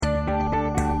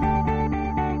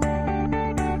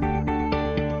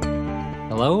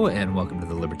Hello, and welcome to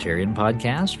the Libertarian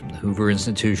podcast from the Hoover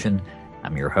Institution.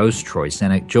 I'm your host, Troy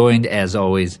Senek, joined, as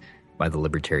always, by the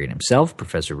Libertarian himself,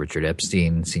 Professor Richard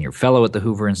Epstein, Senior Fellow at the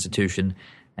Hoover Institution,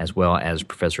 as well as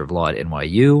Professor of Law at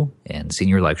NYU and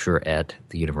Senior Lecturer at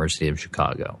the University of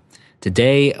Chicago.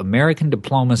 Today, American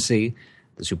diplomacy,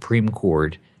 the Supreme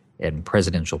Court, and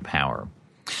presidential power.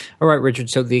 All right, Richard,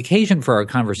 so the occasion for our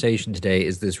conversation today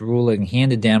is this ruling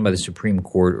handed down by the Supreme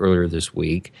Court earlier this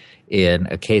week in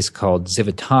a case called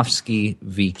Zivotofsky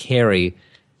v. Kerry.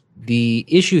 The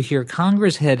issue here,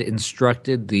 Congress had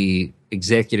instructed the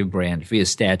executive branch via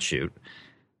statute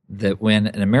that when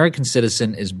an American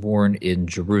citizen is born in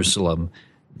Jerusalem,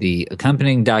 the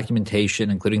accompanying documentation,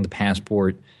 including the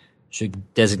passport,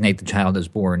 should designate the child as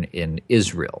born in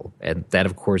Israel. And that,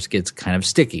 of course, gets kind of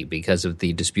sticky because of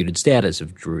the disputed status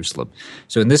of Jerusalem.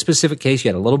 So in this specific case, you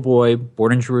had a little boy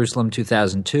born in Jerusalem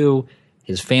 2002.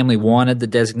 His family wanted the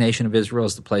designation of Israel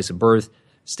as the place of birth.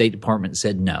 State Department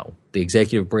said no. The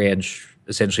executive branch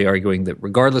essentially arguing that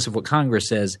regardless of what Congress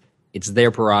says, it's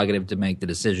their prerogative to make the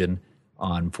decision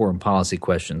on foreign policy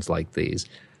questions like these.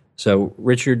 So,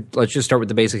 Richard, let's just start with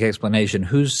the basic explanation.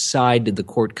 Whose side did the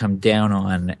court come down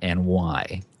on and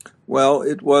why? Well,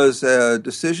 it was a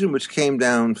decision which came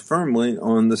down firmly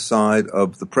on the side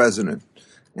of the president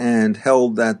and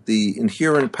held that the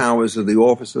inherent powers of the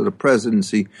office of the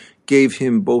presidency gave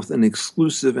him both an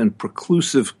exclusive and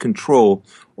preclusive control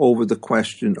over the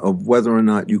question of whether or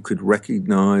not you could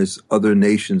recognize other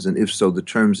nations, and if so, the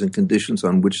terms and conditions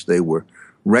on which they were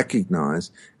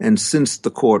recognized. And since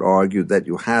the court argued that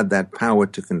you had that power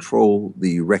to control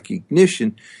the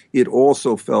recognition, it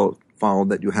also followed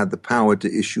that you had the power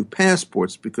to issue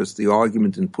passports, because the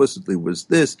argument implicitly was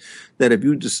this, that if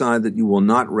you decide that you will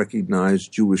not recognize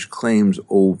Jewish claims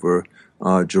over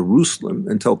Jerusalem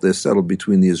until they're settled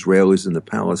between the Israelis and the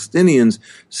Palestinians,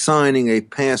 signing a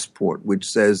passport which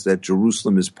says that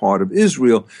Jerusalem is part of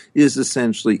Israel is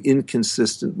essentially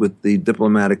inconsistent with the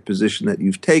diplomatic position that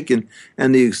you've taken,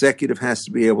 and the executive has to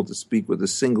be able to speak with a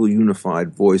single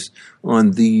unified voice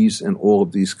on these and all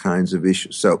of these kinds of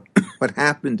issues. So what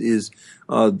happened is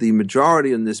the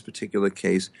majority in this particular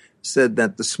case said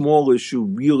that the small issue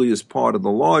really is part of the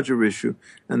larger issue,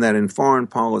 and that in foreign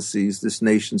policies, this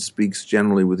nation speaks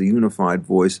generally with a unified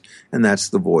voice, and that's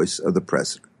the voice of the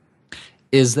president.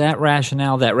 Is that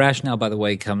rationale, by the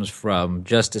way, comes from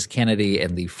Justice Kennedy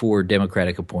and the 4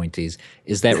 Democratic appointees.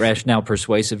 Is that rationale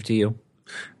persuasive to you?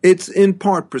 It's in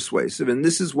part persuasive, and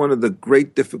this is one of the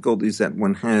great difficulties that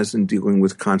one has in dealing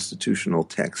with constitutional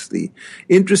text. The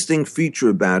interesting feature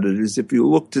about it is if you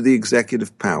look to the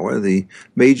executive power, the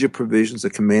major provisions, the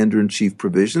commander-in-chief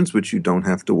provisions, which you don't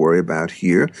have to worry about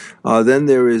here, then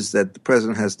there is that the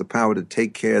president has the power to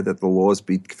take care that the laws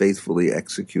be faithfully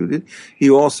executed. He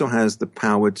also has the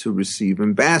power to receive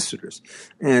ambassadors.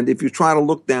 And if you try to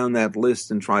look down that list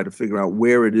and try to figure out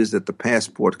where it is that the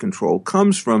passport control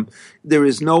comes from, there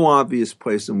is no obvious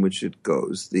place in which it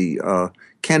goes.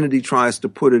 Kennedy tries to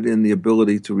put it in the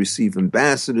ability to receive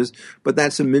ambassadors, but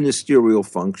that's a ministerial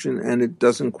function, and it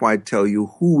doesn't quite tell you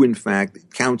who, in fact,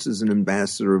 counts as an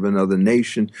ambassador of another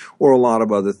nation or a lot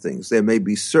of other things. There may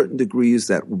be certain degrees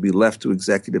that will be left to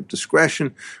executive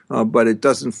discretion, but it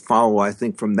doesn't follow, I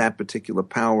think, from that particular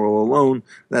power alone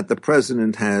that the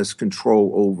president has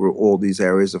control over all these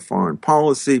areas of foreign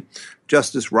policy.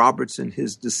 Justice Roberts, in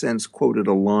his dissents, quoted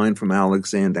a line from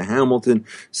Alexander Hamilton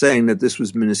saying that this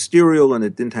was ministerial and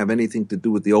it didn't have anything to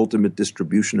do with the ultimate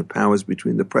distribution of powers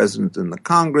between the president and the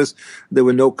Congress. There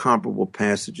were no comparable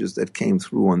passages that came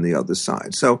through on the other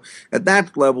side. So at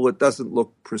that level, it doesn't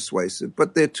look persuasive.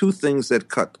 But there are 2 things that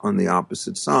cut on the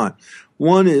opposite side.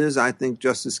 One is, I think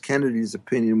Justice Kennedy's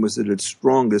opinion was at its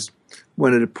strongest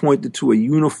when it pointed to a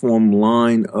uniform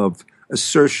line of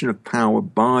assertion of power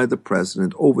by the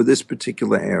president over this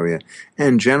particular area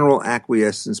and general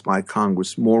acquiescence by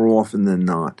Congress more often than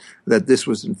not that this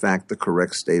was in fact the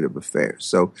correct state of affairs.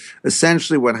 So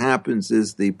essentially what happens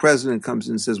is the president comes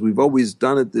in and says, we've always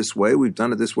done it this way. We've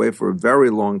done it this way for a very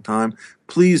long time.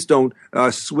 Please don't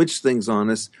switch things on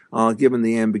us, given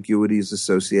the ambiguities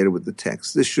associated with the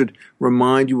text. This should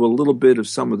remind you a little bit of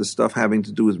some of the stuff having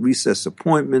to do with recess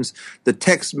appointments. The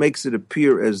text makes it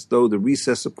appear as though the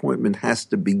recess appointment has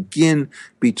to begin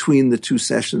between the 2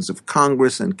 sessions of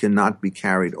Congress and cannot be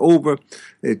carried over.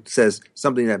 It says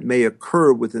something that may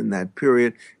occur within that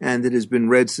period, and it has been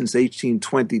read since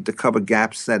 1820 to cover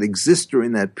gaps that exist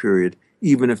during that period,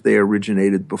 even if they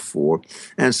originated before.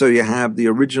 And so you have the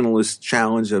originalist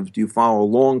challenge of, do you follow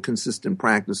long, consistent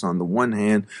practice on the one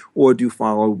hand, or do you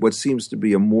follow what seems to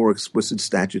be a more explicit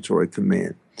statutory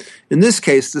command? In this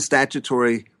case, the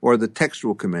statutory or the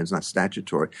textual commands, not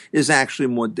statutory, is actually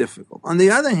more difficult. On the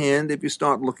other hand, if you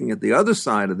start looking at the other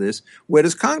side of this, where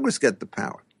does Congress get the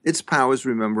power? Its powers,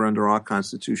 remember, under our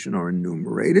Constitution are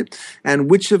enumerated, and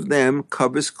which of them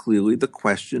covers clearly the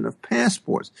question of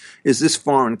passports? Is this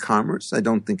foreign commerce? I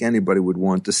don't think anybody would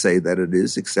want to say that it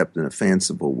is, except in a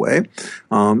fanciful way.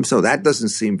 So that doesn't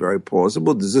seem very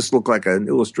plausible. Does this look like an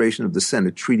illustration of the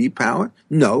Senate treaty power?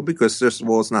 No, because first of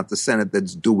all, it's not the Senate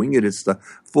that's doing it, it's the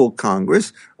full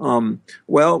Congress.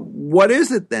 Well, what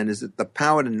is it then? Is it the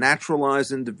power to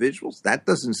naturalize individuals? That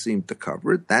doesn't seem to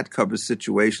cover it. That covers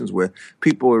situations where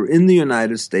people are in the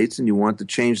United States and you want to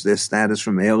change their status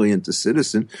from alien to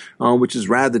citizen, which is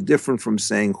rather different from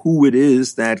saying who it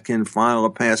is that can file a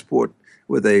passport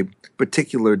with a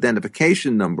particular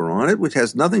identification number on it, which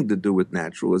has nothing to do with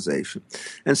naturalization.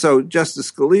 And so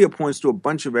Justice Scalia points to a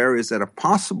bunch of areas that are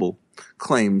possible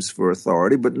claims for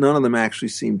authority, but none of them actually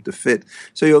seem to fit.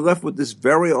 So you're left with this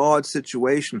very odd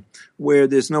situation where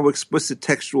there's no explicit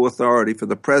textual authority for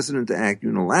the president to act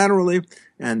unilaterally,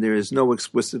 and there is no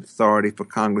explicit authority for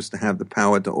Congress to have the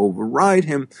power to override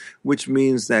him, which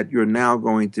means that you're now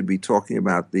going to be talking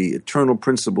about the eternal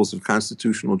principles of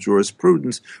constitutional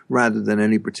jurisprudence rather than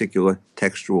any particular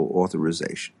textual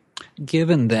authorization.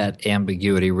 Given that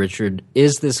ambiguity, Richard,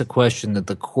 is this a question that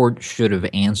the court should have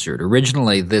answered?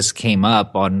 Originally, this came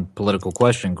up on political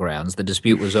question grounds. The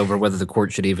dispute was over whether the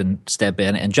court should even step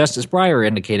in, and Justice Breyer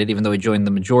indicated, even though he joined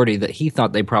the majority, that he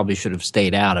thought they probably should have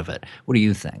stayed out of it. What do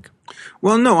you think?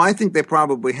 Well, no, I think they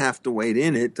probably have to wade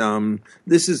in it.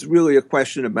 This is really a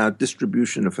question about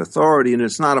distribution of authority, and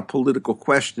it's not a political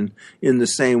question in the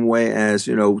same way as,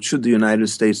 should the United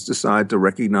States decide to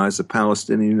recognize a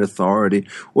Palestinian Authority,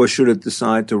 or should it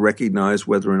decide to recognize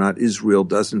whether or not Israel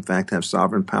does in fact have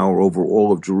sovereign power over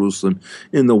all of Jerusalem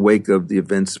in the wake of the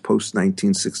events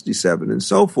post-1967 and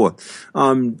so forth.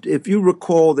 If you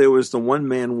recall, there was the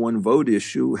one-man, one-vote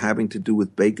issue having to do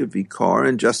with Baker v. Carr,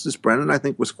 and Justice Brennan, I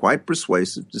think, was quite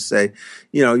persuasive to say,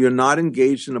 you're not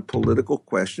engaged in a political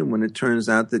question when it turns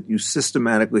out that you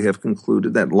systematically have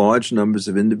concluded that large numbers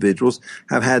of individuals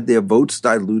have had their votes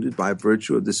diluted by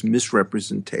virtue of this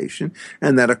misrepresentation,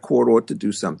 and that a court ought to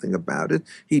do something about it.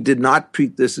 He did not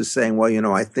treat this as saying,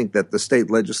 I think that the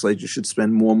state legislature should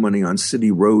spend more money on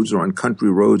city roads or on country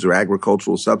roads or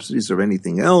agricultural subsidies or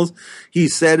anything else. He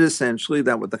said essentially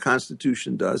that what the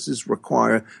Constitution does is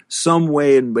require some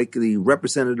way and make the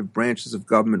representative branches of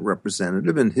government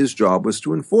representative, and his job was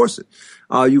to enforce it.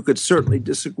 You could certainly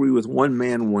disagree with one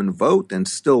man, one vote and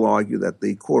still argue that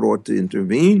the court ought to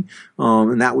intervene,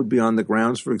 and that would be on the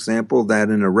grounds, for example, that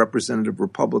in a representative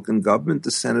Republican government,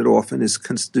 the Senate often is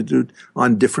constituted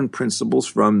on different principles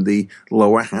from the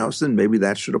lower house, and maybe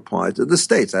that should apply to the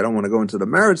states. I don't want to go into the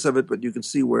merits of it, but you can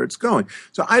see where it's going.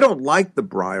 So I don't like the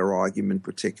Breyer argument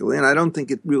particularly, and I don't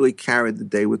think it really carried the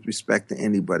day with respect to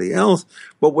anybody else.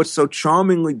 But what's so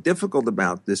charmingly difficult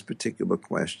about this particular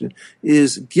question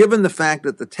is, given the fact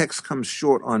that the text comes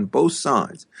short on both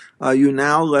sides, you're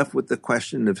now left with the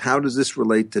question of how does this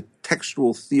relate to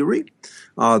textual theory,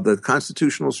 the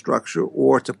constitutional structure,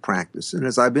 or to practice. And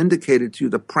as I've indicated to you,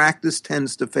 the practice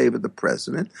tends to favor the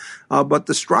president, but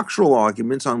the structural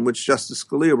arguments on which Justice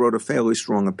Scalia wrote a fairly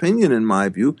strong opinion, in my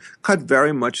view, cut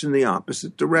very much in the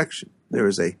opposite direction. There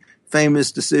is a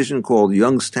famous decision called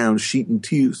Youngstown Sheet and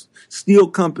Steel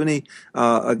Company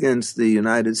against the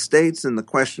United States, and the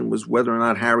question was whether or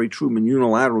not Harry Truman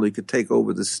unilaterally could take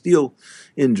over the steel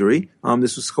injury.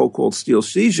 This was so-called steel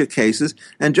seizure cases,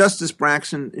 and Justice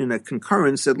Braxton, in a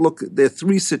concurrence, said, look, there are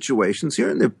three situations here,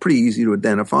 and they're pretty easy to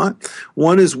identify.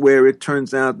 One is where it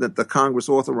turns out that the Congress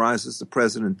authorizes the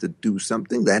president to do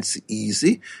something. That's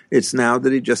easy. It's now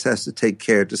that he just has to take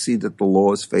care to see that the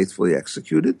law is faithfully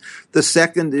executed. The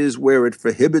second is where it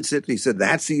prohibits it. He said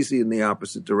that's easy in the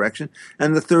opposite direction.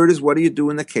 And the third is, what do you do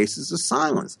in the cases of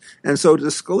silence? And so to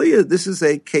Scalia, this is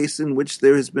a case in which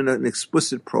there has been an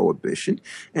explicit prohibition.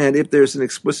 And if there's an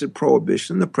explicit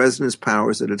prohibition, the president's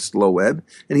power is at its low ebb,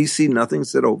 and he sees nothing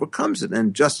that overcomes it.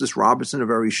 And Justice Robertson, a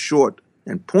very short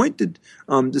and pointed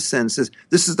dissent, says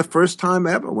this is the first time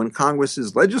ever when Congress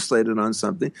has legislated on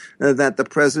something that the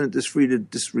president is free to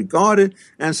disregard it.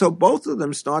 And so both of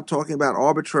them start talking about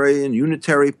arbitrary and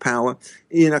unitary power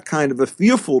in a kind of a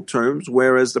fearful terms,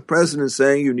 whereas the president is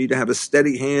saying you need to have a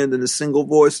steady hand and a single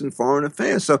voice in foreign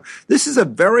affairs. So this is a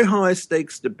very high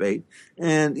stakes debate,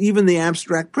 and even the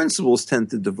abstract principles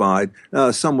tend to divide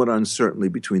somewhat uncertainly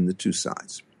between the two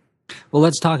sides. Well,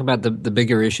 let's talk about the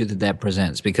bigger issue that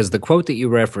presents, because the quote that you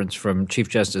referenced from Chief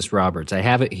Justice Roberts, I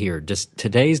have it here.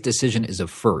 Today's decision is a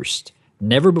first.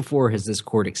 Never before has this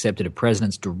court accepted a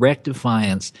president's direct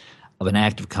defiance of an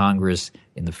act of Congress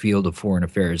in the field of foreign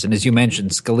affairs. And as you mentioned,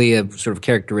 Scalia sort of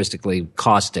characteristically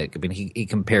caustic. I mean, he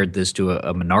compared this to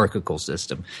a monarchical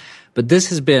system. But this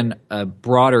has been a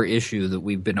broader issue that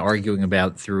we've been arguing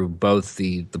about through both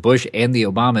the Bush and the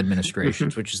Obama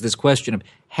administrations, which is this question of,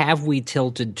 have we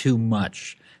tilted too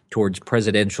much towards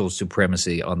presidential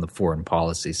supremacy on the foreign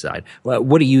policy side?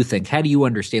 What do you think? How do you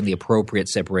understand the appropriate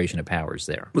separation of powers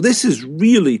there? Well, this is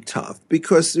really tough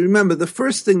because, remember, the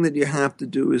first thing that you have to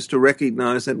do is to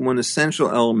recognize that one essential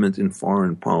element in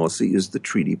foreign policy is the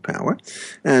treaty power.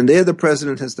 And there the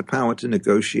president has the power to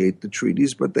negotiate the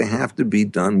treaties, but they have to be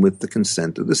done with the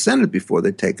consent of the Senate before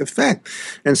they take effect.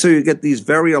 And so you get these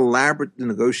very elaborate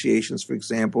negotiations, for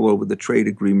example, over the trade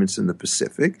agreements in the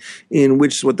Pacific, in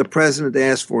which what the president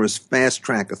asks for is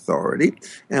fast-track authority.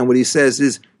 And what he says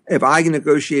is, if I can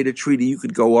negotiate a treaty, you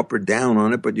could go up or down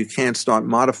on it, but you can't start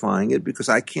modifying it because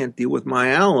I can't deal with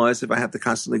my allies if I have to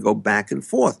constantly go back and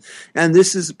forth. And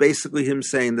this is basically him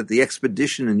saying that the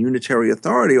expedition and unitary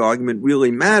authority argument really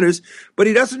matters, but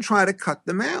he doesn't try to cut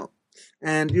them out.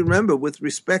 And you remember, with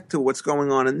respect to what's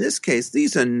going on in this case,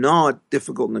 these are not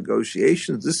difficult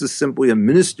negotiations. This is simply a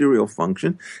ministerial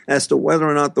function as to whether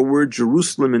or not the word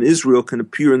Jerusalem and Israel can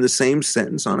appear in the same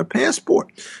sentence on a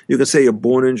passport. You can say you're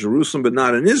born in Jerusalem but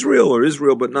not in Israel, or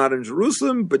Israel but not in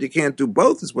Jerusalem, but you can't do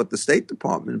both, is what the State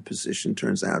Department position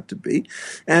turns out to be.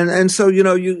 And so,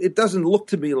 it doesn't look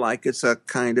to me like it's a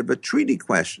kind of a treaty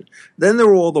question. Then there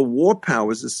are all the war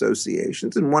powers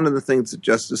associations, and one of the things that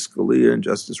Justice Scalia and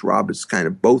Justice Roberts kind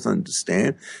of both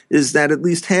understand is that at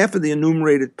least half of the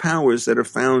enumerated powers that are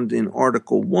found in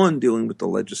Article 1 dealing with the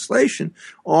legislation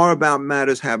are about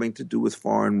matters having to do with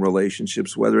foreign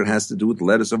relationships, whether it has to do with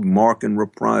letters of marque and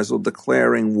reprisal,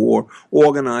 declaring war,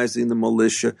 organizing the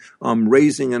militia,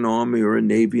 raising an army or a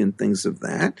navy, and things of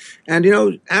that. And,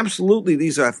 absolutely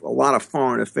these are a lot of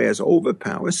foreign affairs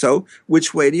overpowers. So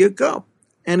which way do you go?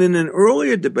 And in an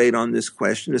earlier debate on this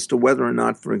question as to whether or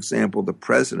not, for example, the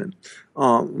president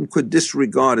could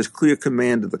disregard his clear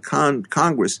command of the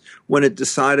Congress when it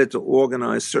decided to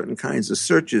organize certain kinds of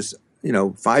searches,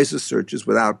 FISA searches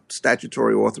without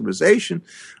statutory authorization,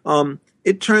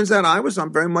 it turns out I was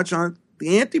very much on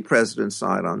the anti-president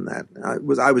side on that.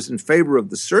 I was in favor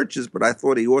of the searches, but I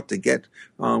thought he ought to get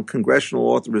congressional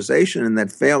authorization, and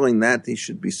that failing that, he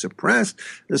should be suppressed.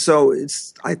 And so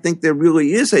I think there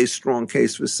really is a strong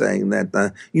case for saying that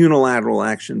the unilateral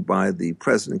action by the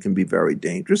president can be very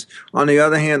dangerous. On the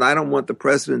other hand, I don't want the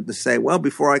president to say, well,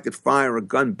 before I could fire a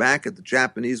gun back at the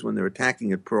Japanese when they're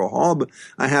attacking at Pearl Harbor,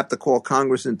 I have to call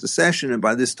Congress into session, and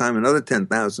by this time another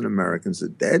 10,000 Americans are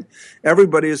dead.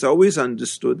 Everybody has always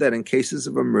understood that in cases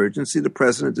of emergency, the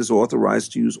president is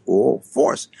authorized to use all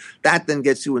force. That then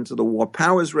gets you into the War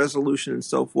Powers Resolution and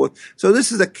so forth. So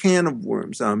this is a can of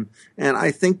worms. And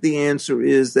I think the answer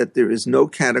is that there is no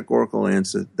categorical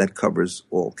answer that covers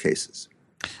all cases.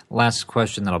 Last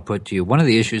question that I'll put to you. One of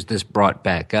the issues this brought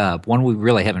back up, one we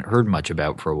really haven't heard much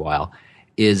about for a while,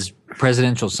 is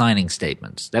presidential signing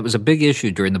statements. That was a big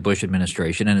issue during the Bush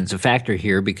administration, and it's a factor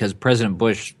here because President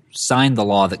Bush signed the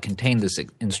law that contained this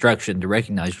instruction to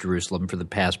recognize Jerusalem for the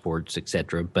passports,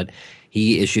 etc., but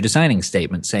he issued a signing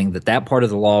statement saying that part of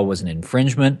the law was an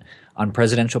infringement on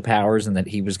presidential powers and that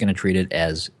he was going to treat it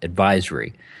as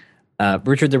advisory.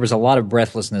 Richard, there was a lot of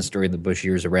breathlessness during the Bush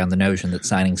years around the notion that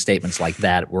signing statements like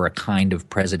that were a kind of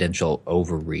presidential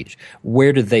overreach.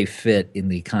 Where do they fit in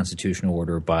the constitutional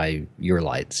order by your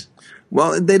lights?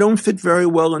 Well, they don't fit very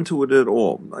well into it at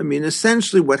all. I mean,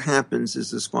 essentially what happens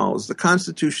is as follows. The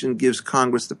Constitution gives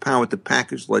Congress the power to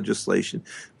package legislation,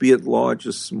 be it large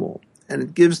or small. And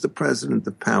it gives the president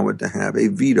the power to have a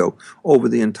veto over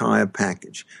the entire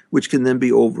package, which can then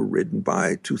be overridden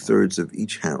by 2/3 of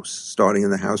each house, starting in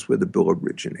the house where the bill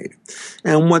originated.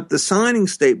 And what the signing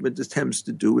statement attempts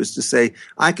to do is to say,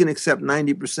 I can accept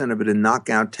 90% of it and knock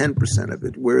out 10% of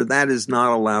it, where that is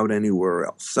not allowed anywhere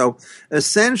else. So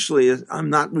essentially, I'm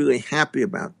not really happy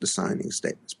about the signing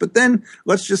statements. But then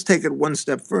let's just take it one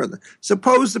step further.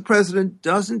 Suppose the president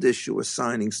doesn't issue a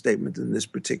signing statement in this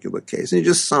particular case, and he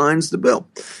just signs the bill.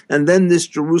 And then this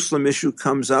Jerusalem issue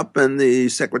comes up and the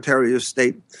Secretary of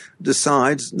State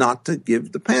decides not to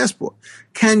give the passport.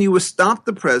 Can you stop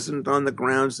the president on the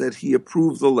grounds that he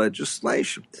approved the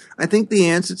legislation? I think the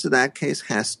answer to that case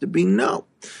has to be no.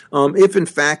 If, in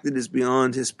fact, it is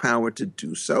beyond his power to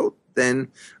do so,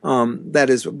 then that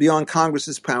is beyond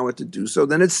Congress's power to do so,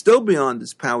 then it's still beyond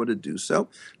its power to do so.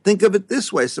 Think of it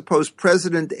this way. Suppose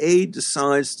President A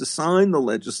decides to sign the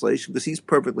legislation because he's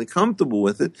perfectly comfortable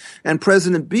with it, and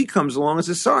President B comes along and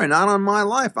says, sorry, not on my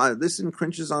life. This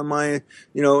encroaches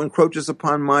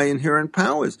upon my inherent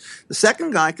powers. The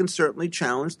second guy can certainly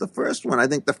challenge the first one. I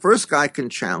think the first guy can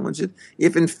challenge it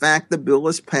if, in fact, the bill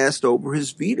is passed over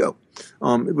his veto.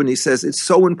 When he says, it's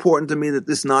so important to me that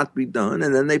this not be done,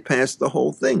 and then they pass the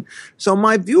whole thing. So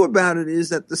my view about it is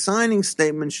that the signing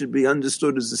statement should be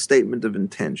understood as a statement of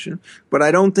intention, but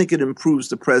I don't think it improves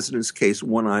the president's case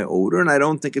one iota, and I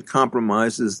don't think it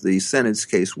compromises the Senate's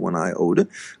case one iota.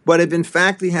 But if in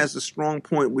fact he has a strong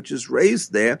point which is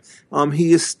raised there,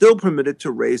 he is still permitted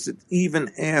to raise it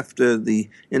even after the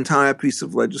entire piece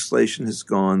of legislation has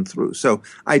gone through. So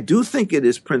I do think it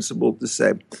is principled to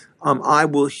say, I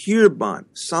will hereby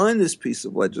sign this piece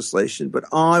of legislation, but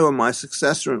I or my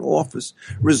successor in office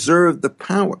reserve the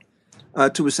power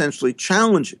to essentially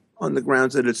challenge it on the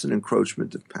grounds that it's an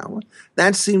encroachment of power.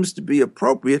 That seems to be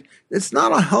appropriate. It's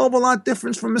not a hell of a lot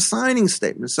different from a signing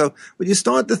statement. So when you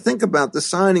start to think about the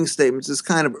signing statements as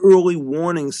kind of early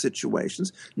warning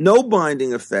situations, no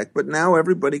binding effect, but now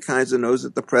everybody kind of knows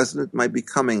that the president might be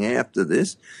coming after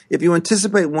this. If you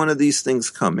anticipate one of these things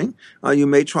coming, you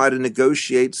may try to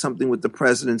negotiate something with the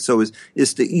president so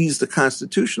is to ease the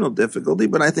constitutional difficulty.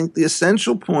 But I think the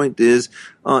essential point is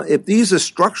if these are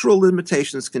structural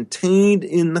limitations contained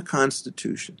in the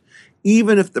Constitution,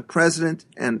 even if the president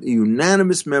and the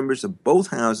unanimous members of both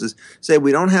houses say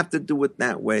we don't have to do it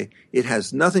that way, it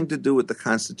has nothing to do with the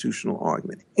constitutional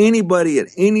argument. Anybody at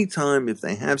any time, if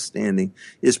they have standing,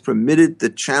 is permitted to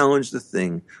challenge the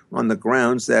thing on the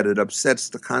grounds that it upsets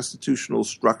the constitutional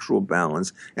structural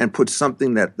balance and puts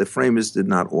something that the framers did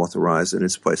not authorize in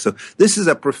its place. So this is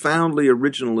a profoundly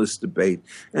originalist debate,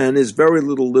 and there's very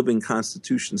little living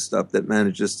Constitution stuff that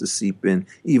manages to seep in,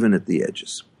 even at the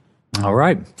edges. All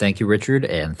right. Thank you, Richard,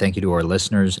 and thank you to our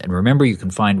listeners. And remember, you can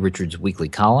find Richard's weekly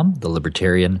column, The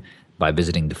Libertarian, by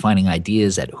visiting Defining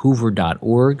Ideas at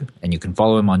hoover.org, and you can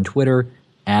follow him on Twitter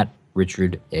at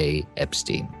Richard A.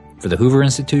 Epstein. For the Hoover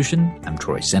Institution, I'm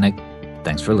Troy Senig.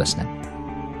 Thanks for listening.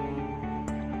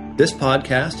 This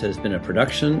podcast has been a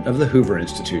production of the Hoover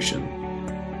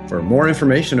Institution. For more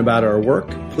information about our work,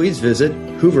 please visit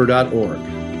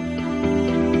hoover.org.